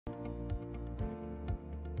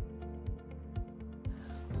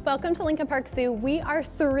Welcome to Lincoln Park Zoo. We are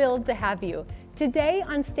thrilled to have you. Today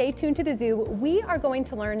on Stay Tuned to the Zoo, we are going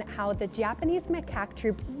to learn how the Japanese macaque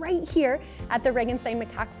troop right here at the Regenstein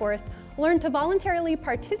Macaque Forest learned to voluntarily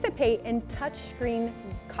participate in touchscreen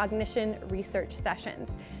cognition research sessions.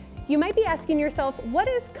 You might be asking yourself, what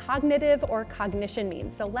does cognitive or cognition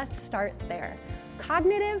mean? So let's start there.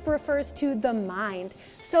 Cognitive refers to the mind.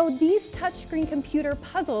 So these touchscreen computer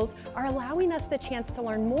puzzles are allowing us the chance to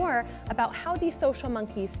learn more about how these social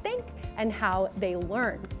monkeys think and how they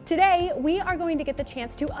learn. Today, we are going to get the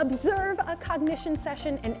chance to observe a cognition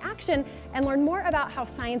session in action and learn more about how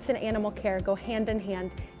science and animal care go hand in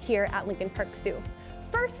hand here at Lincoln Park Zoo.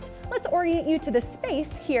 First, let's orient you to the space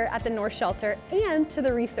here at the North Shelter and to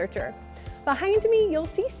the researcher. Behind me, you'll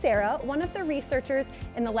see Sarah, one of the researchers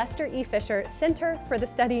in the Lester E. Fisher Center for the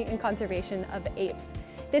Study and Conservation of Apes.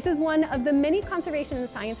 This is one of the many conservation and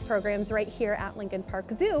science programs right here at Lincoln Park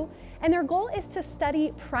Zoo, and their goal is to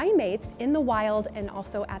study primates in the wild and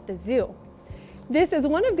also at the zoo. This is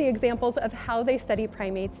one of the examples of how they study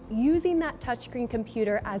primates using that touchscreen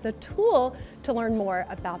computer as a tool to learn more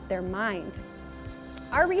about their mind.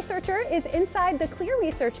 Our researcher is inside the clear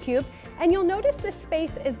research cube, and you'll notice this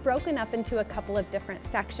space is broken up into a couple of different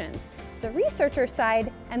sections. The researcher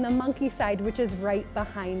side and the monkey side, which is right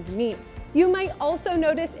behind me. You might also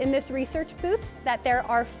notice in this research booth that there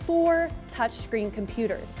are 4 touchscreen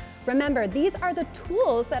computers. Remember, these are the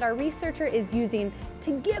tools that our researcher is using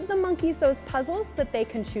to give the monkeys those puzzles that they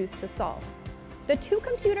can choose to solve. The 2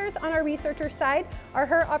 computers on our researcher side are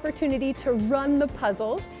her opportunity to run the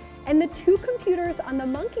puzzles, and the 2 computers on the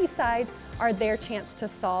monkey side are their chance to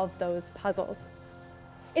solve those puzzles.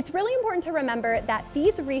 It's really important to remember that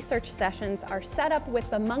these research sessions are set up with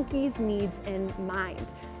the monkeys' needs in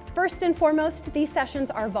mind. First and foremost, these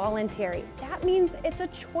sessions are voluntary. That means it's a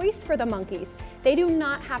choice for the monkeys. They do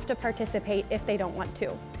not have to participate if they don't want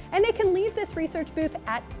to, and they can leave this research booth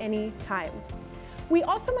at any time. We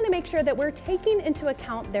also want to make sure that we're taking into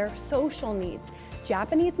account their social needs.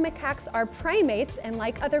 Japanese macaques are primates, and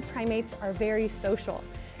like other primates, are very social.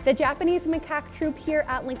 The Japanese macaque troop here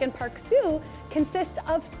at Lincoln Park Zoo consists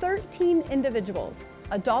of 13 individuals,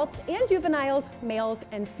 adults and juveniles, males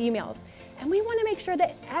and females. And we want to make sure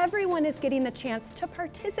that everyone is getting the chance to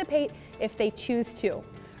participate if they choose to.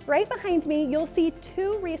 Right behind me, you'll see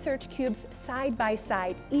 2 research cubes side by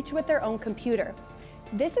side, each with their own computer.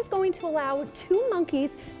 This is going to allow 2 monkeys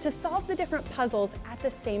to solve the different puzzles at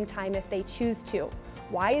the same time if they choose to.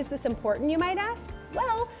 Why is this important, you might ask?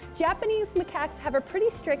 Well, Japanese macaques have a pretty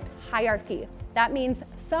strict hierarchy. That means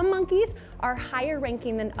some monkeys are higher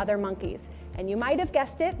ranking than other monkeys. And you might have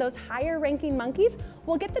guessed it, those higher ranking monkeys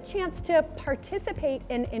will get the chance to participate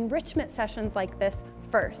in enrichment sessions like this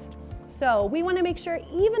first. So we want to make sure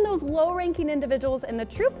even those low ranking individuals in the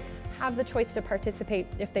troop have the choice to participate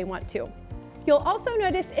if they want to. You'll also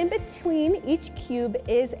notice in between each cube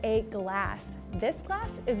is a glass. This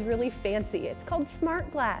glass is really fancy. It's called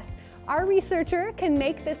smart glass. Our researcher can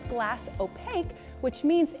make this glass opaque, which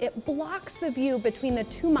means it blocks the view between the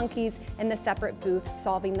 2 monkeys in the separate booths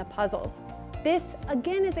solving the puzzles. This,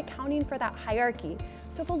 again, is accounting for that hierarchy.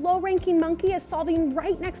 So if a low-ranking monkey is solving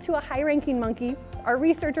right next to a high-ranking monkey, our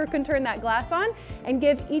researcher can turn that glass on and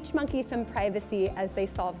give each monkey some privacy as they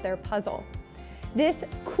solve their puzzle. This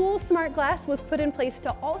cool smart glass was put in place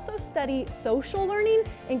to also study social learning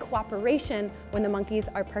and cooperation when the monkeys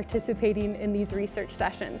are participating in these research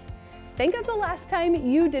sessions. Think of the last time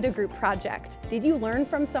you did a group project. Did you learn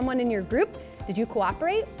from someone in your group? Did you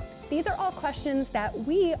cooperate? These are all questions that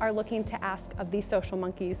we are looking to ask of these social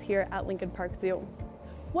monkeys here at Lincoln Park Zoo.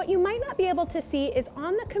 What you might not be able to see is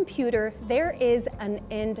on the computer, there is an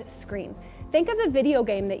end screen. Think of the video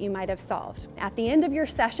game that you might have solved. At the end of your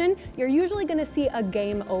session, you're usually going to see a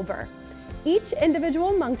game over. Each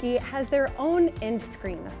individual monkey has their own end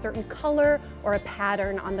screen, a certain color or a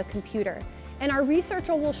pattern on the computer. And our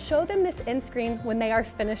researcher will show them this end screen when they are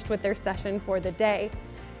finished with their session for the day.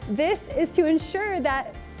 This is to ensure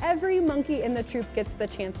that every monkey in the troop gets the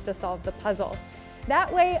chance to solve the puzzle.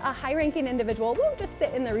 That way, a high-ranking individual won't just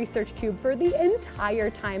sit in the research cube for the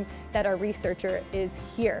entire time that our researcher is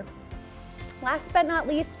here. Last but not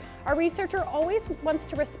least, our researcher always wants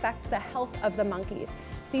to respect the health of the monkeys.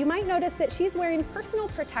 So you might notice that she's wearing personal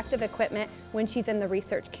protective equipment when she's in the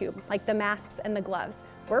research cube, like the masks and the gloves.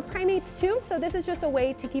 We're primates too, so this is just a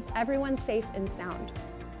way to keep everyone safe and sound.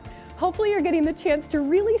 Hopefully you're getting the chance to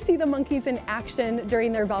really see the monkeys in action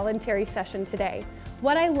during their voluntary session today.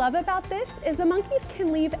 What I love about this is the monkeys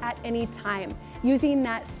can leave at any time using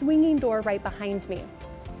that swinging door right behind me.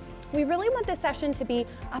 We really want this session to be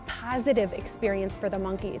a positive experience for the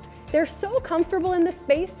monkeys. They're so comfortable in the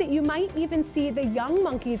space that you might even see the young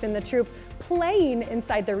monkeys in the troop playing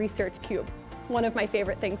inside the research cube. One of my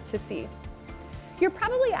favorite things to see. You're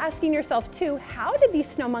probably asking yourself too, how did these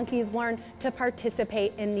snow monkeys learn to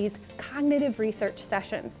participate in these cognitive research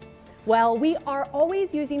sessions? Well, we are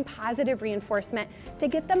always using positive reinforcement to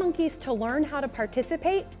get the monkeys to learn how to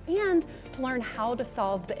participate and to learn how to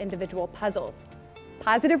solve the individual puzzles.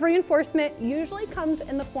 Positive reinforcement usually comes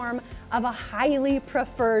in the form of a highly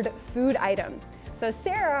preferred food item. So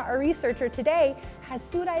Sarah, our researcher today, has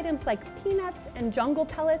food items like peanuts and jungle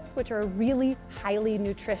pellets, which are a really highly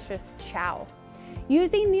nutritious chow.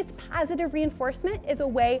 Using these positive reinforcement is a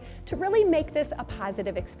way to really make this a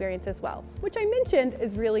positive experience as well, which I mentioned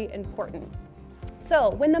is really important. So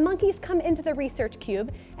when the monkeys come into the research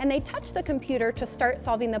cube and they touch the computer to start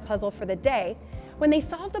solving the puzzle for the day, when they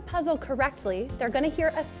solve the puzzle correctly, they're going to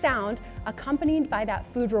hear a sound accompanied by that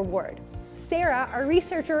food reward. Sarah, our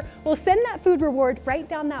researcher, will send that food reward right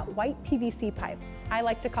down that white PVC pipe. I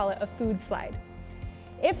like to call it a food slide.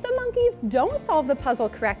 If the monkeys don't solve the puzzle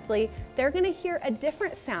correctly, they're going to hear a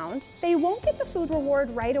different sound. They won't get the food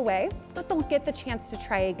reward right away, but they'll get the chance to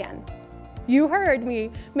try again. You heard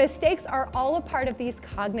me. Mistakes are all a part of these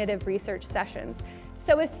cognitive research sessions.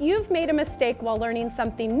 So if you've made a mistake while learning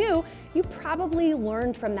something new, you probably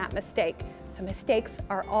learned from that mistake. So mistakes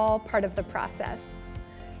are all part of the process.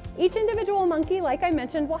 Each individual monkey, like I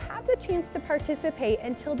mentioned, will have the chance to participate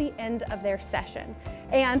until the end of their session.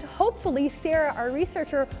 And hopefully Sarah, our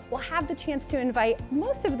researcher, will have the chance to invite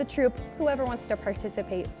most of the troop, whoever wants to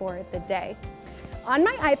participate for the day. On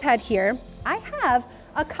my iPad here, I have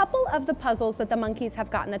a couple of the puzzles that the monkeys have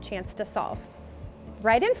gotten the chance to solve.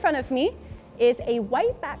 Right in front of me is a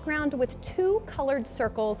white background with two colored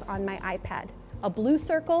circles on my iPad, a blue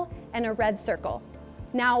circle and a red circle.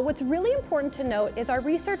 Now, what's really important to note is our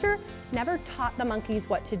researcher never taught the monkeys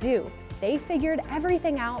what to do. They figured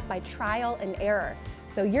everything out by trial and error.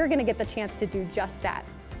 So you're gonna get the chance to do just that.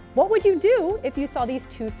 What would you do if you saw these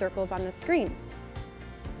two circles on the screen?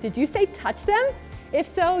 Did you say touch them?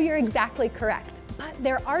 If so, you're exactly correct. But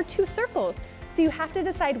there are two circles, so you have to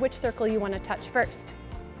decide which circle you want to touch first.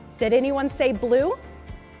 Did anyone say blue?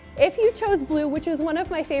 If you chose blue, which is one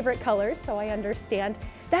of my favorite colors, so I understand,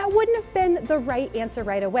 that wouldn't have been the right answer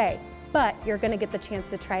right away, but you're going to get the chance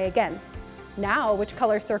to try again. Now, which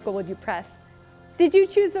color circle would you press? Did you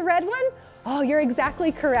choose the red one? Oh, you're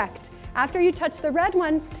exactly correct. After you touch the red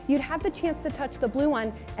one, you'd have the chance to touch the blue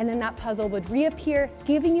one, and then that puzzle would reappear,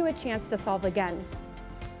 giving you a chance to solve again.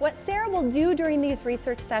 What Sarah will do during these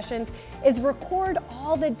research sessions is record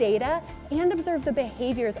all the data and observe the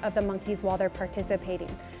behaviors of the monkeys while they're participating.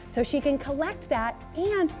 So she can collect that,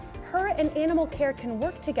 and her and animal care can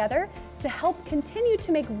work together to help continue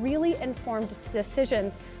to make really informed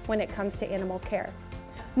decisions when it comes to animal care.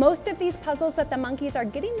 Most of these puzzles that the monkeys are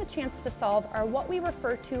getting the chance to solve are what we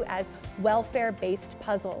refer to as welfare-based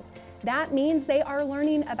puzzles. That means they are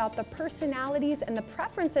learning about the personalities and the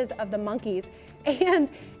preferences of the monkeys, and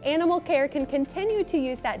animal care can continue to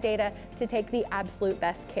use that data to take the absolute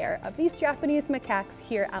best care of these Japanese macaques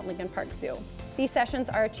here at Lincoln Park Zoo. These sessions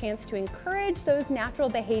are a chance to encourage those natural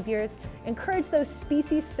behaviors, encourage those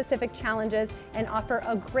species-specific challenges, and offer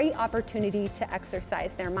a great opportunity to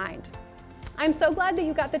exercise their mind. I'm so glad that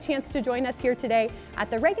you got the chance to join us here today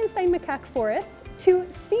at the Regenstein Macaque Forest to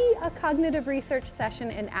see a cognitive research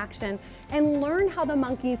session in action and learn how the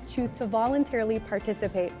monkeys choose to voluntarily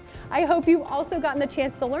participate. I hope you've also gotten the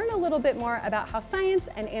chance to learn a little bit more about how science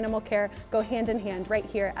and animal care go hand in hand right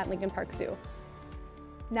here at Lincoln Park Zoo.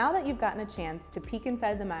 Now that you've gotten a chance to peek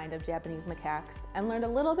inside the mind of Japanese macaques and learned a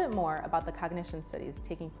little bit more about the cognition studies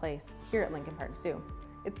taking place here at Lincoln Park Zoo,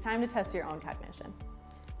 it's time to test your own cognition.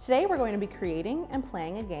 Today we're going to be creating and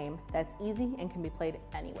playing a game that's easy and can be played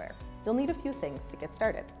anywhere. You'll need a few things to get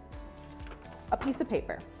started. A piece of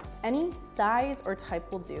paper. Any size or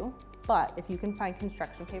type will do, but if you can find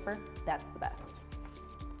construction paper, that's the best.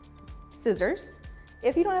 Scissors.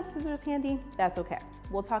 If you don't have scissors handy, that's okay.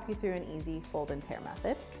 We'll talk you through an easy fold and tear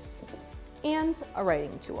method. And a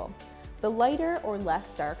writing tool. The lighter or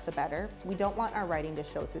less dark, the better. We don't want our writing to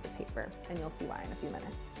show through the paper, and you'll see why in a few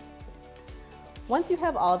minutes. Once you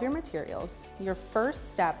have all of your materials, your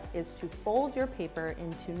first step is to fold your paper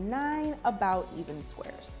into 9 about even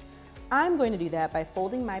squares. I'm going to do that by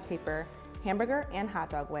folding my paper hamburger and hot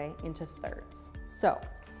dog way into thirds. So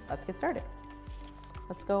let's get started.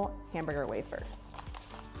 Let's go hamburger way first.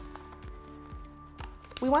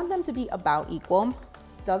 We want them to be about equal.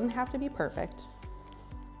 Doesn't have to be perfect.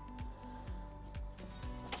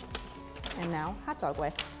 And now hot dog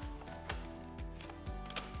way.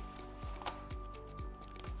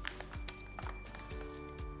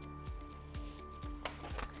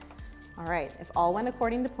 All right, if all went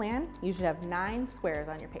according to plan, you should have 9 squares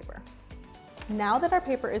on your paper. Now that our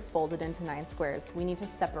paper is folded into 9 squares, we need to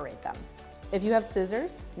separate them. If you have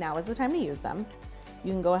scissors, now is the time to use them.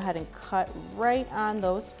 You can go ahead and cut right on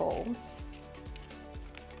those folds.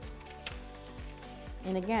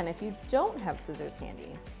 And again, if you don't have scissors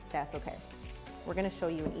handy, that's okay. We're gonna show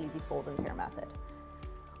you an easy fold and tear method.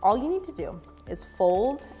 All you need to do is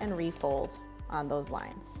fold and refold on those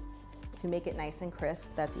lines. If you make it nice and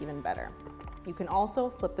crisp, that's even better. You can also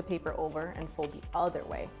flip the paper over and fold the other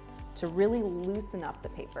way to really loosen up the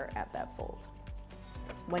paper at that fold.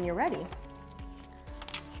 When you're ready,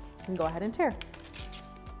 you can go ahead and tear.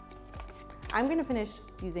 I'm gonna finish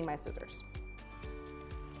using my scissors.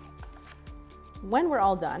 When we're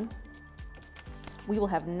all done, we will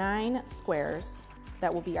have 9 squares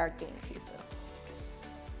that will be our game pieces.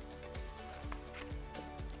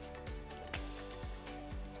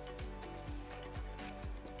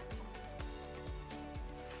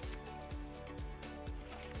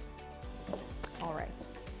 All right.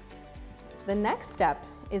 The next step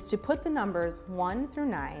is to put the numbers 1 through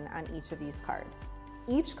 9 on each of these cards.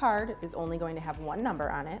 Each card is only going to have 1 number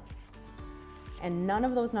on it, and none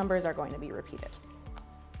of those numbers are going to be repeated.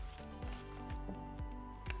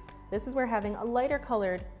 This is where having a lighter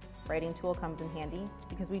colored writing tool comes in handy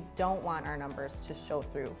because we don't want our numbers to show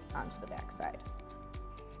through onto the back side.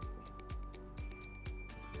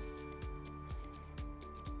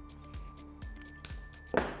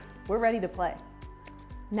 We're ready to play.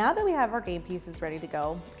 Now that we have our game pieces ready to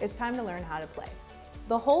go, it's time to learn how to play.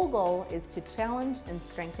 The whole goal is to challenge and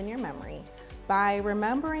strengthen your memory by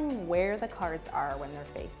remembering where the cards are when they're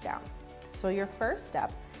face down. So your first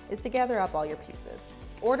step is to gather up all your pieces.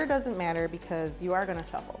 Order doesn't matter because you are going to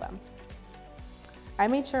shuffle them. I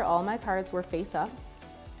made sure all my cards were face up,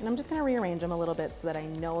 and I'm just going to rearrange them a little bit so that I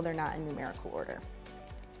know they're not in numerical order.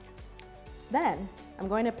 Then I'm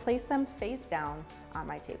going to place them face down on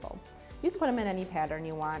my table. You can put them in any pattern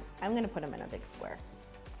you want. I'm going to put them in a big square.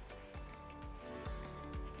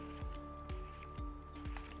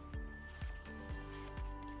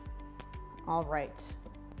 All right,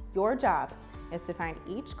 your job is to find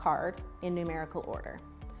each card in numerical order.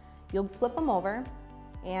 You'll flip them over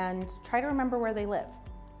and try to remember where they live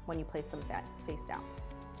when you place them face down.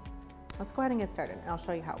 Let's go ahead and get started, and I'll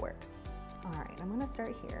show you how it works. All right, I'm gonna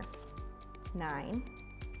start here. 9,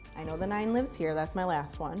 I know the 9 lives here, that's my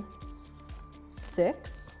last one.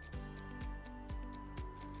 6,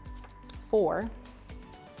 4,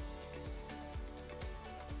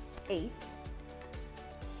 8,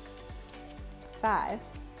 5,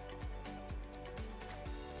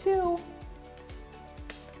 2,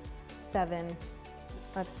 7,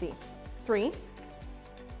 let's see, 3,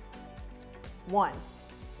 1.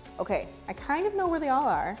 Okay, I kind of know where they all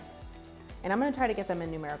are, and I'm gonna try to get them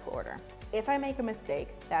in numerical order. If I make a mistake,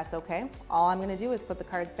 that's okay. All I'm gonna do is put the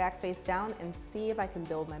cards back face down and see if I can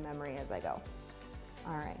build my memory as I go.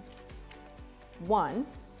 All right, 1,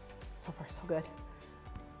 so far so good.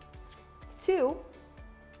 2,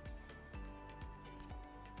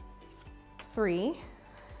 3, I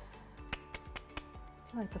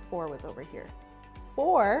feel like the 4 was over here.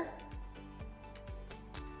 4,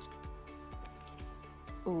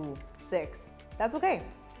 ooh, 6. That's okay.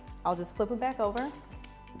 I'll just flip it back over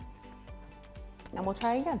and we'll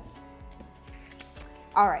try again.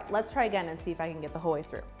 All right, let's try again and see if I can get the whole way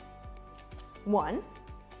through. 1,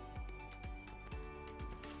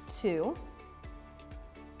 2,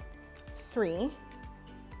 3,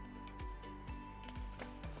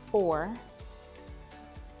 4,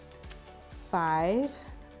 5,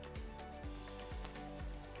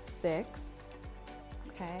 6,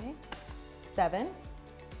 okay, 7,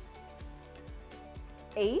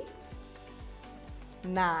 8,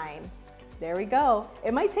 9. There we go.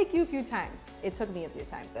 It might take you a few times. It took me a few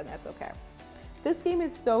times, and that's okay. This game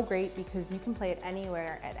is so great because you can play it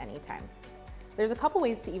anywhere at any time. There's a couple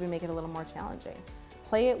ways to even make it a little more challenging.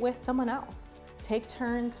 Play it with someone else. Take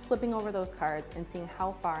turns flipping over those cards and seeing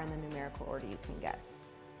how far in the numerical order you can get.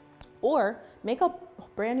 Or make a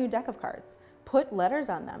brand new deck of cards. Put letters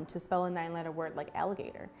on them to spell a 9-letter word like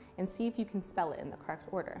alligator and see if you can spell it in the correct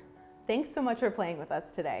order. Thanks so much for playing with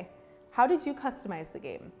us today. How did you customize the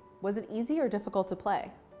game? Was it easy or difficult to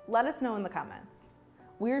play? Let us know in the comments.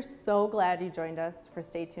 We're so glad you joined us for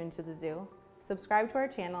Stay Tuned to the Zoo. Subscribe to our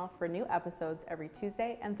channel for new episodes every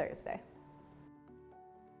Tuesday and Thursday.